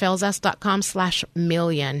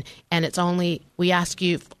loveneverfailsus.com/million. And it's we ask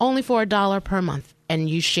you only for $1 per month, and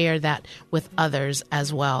you share that with others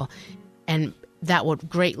as well. And that would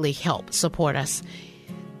greatly help support us.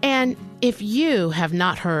 And if you have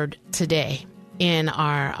not heard today in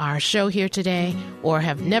our show here today, or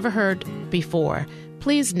have never heard before,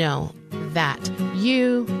 please know that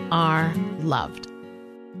you are loved.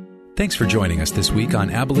 Thanks for joining us this week on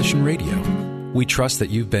Abolition Radio. We trust that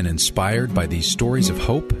you've been inspired by these stories of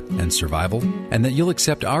hope and survival, and that you'll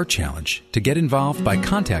accept our challenge to get involved by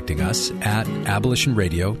contacting us at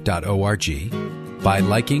abolitionradio.org, by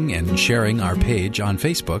liking and sharing our page on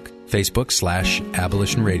Facebook,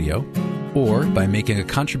 Facebook/Abolition Radio, or by making a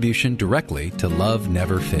contribution directly to Love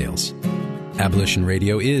Never Fails. Abolition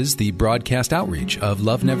Radio is the broadcast outreach of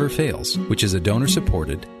Love Never Fails, which is a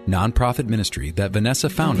donor-supported, nonprofit ministry that Vanessa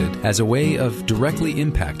founded as a way of directly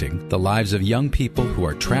impacting the lives of young people who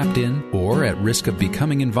are trapped in or at risk of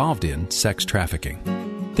becoming involved in sex trafficking.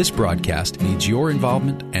 This broadcast needs your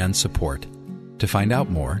involvement and support. To find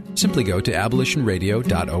out more, simply go to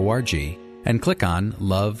abolitionradio.org and click on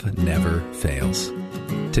Love Never Fails.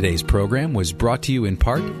 Today's program was brought to you in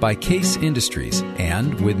part by Case Industries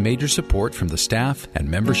and with major support from the staff and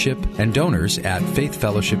membership and donors at Faith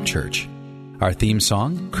Fellowship Church. Our theme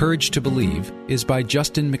song, Courage to Believe, is by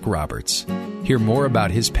Justin McRoberts. Hear more about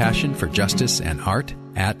his passion for justice and art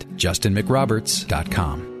at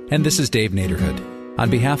justinmcroberts.com. And this is Dave Naderhood. On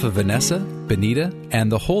behalf of Vanessa, Benita, and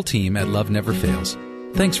the whole team at Love Never Fails,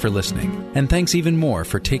 thanks for listening, and thanks even more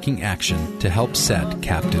for taking action to help set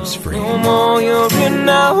captives free. No more you're in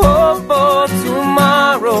our hope for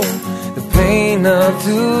tomorrow. The pain of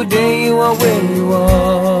today, you are where you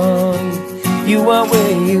are. You are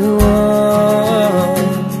where you are.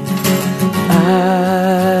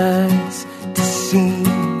 Eyes to see,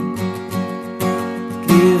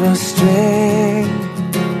 give us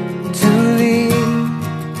strength to lead.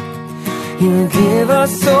 You give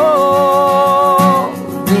us all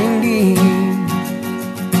we need,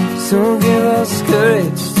 so give us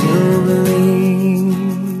courage to believe.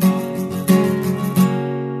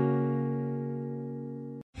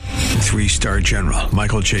 3-star General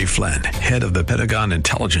Michael J. Flynn, head of the Pentagon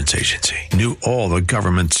Intelligence Agency, knew all the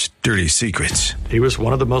government's dirty secrets. He was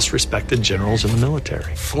one of the most respected generals in the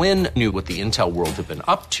military. Flynn knew what the intel world had been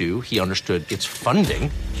up to. He understood its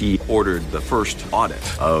funding. He ordered the first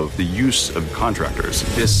audit of the use of contractors.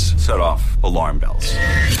 This set off alarm bells.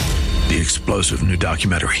 The explosive new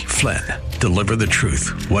documentary, Flynn, Deliver the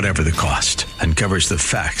Truth, Whatever the Cost, uncovers the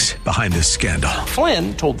facts behind this scandal.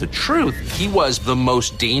 Flynn told the truth. He was the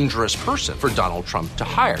most dangerous person for Donald Trump to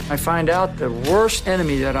hire. I find out the worst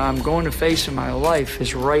enemy that I'm going to face in my life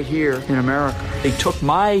is right here in America. They took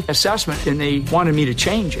my assessment and they wanted me to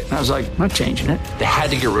change it. And I was like, I'm not changing it. They had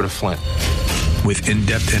to get rid of Flynn. with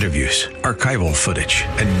in-depth interviews, archival footage,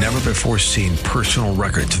 and never-before-seen personal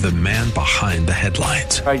records of the man behind the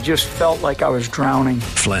headlines. I just felt like I was drowning.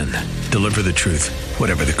 Flynn, deliver the truth,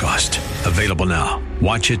 whatever the cost. Available now.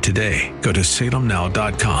 Watch it today. Go to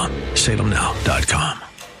salemnow.com. salemnow.com.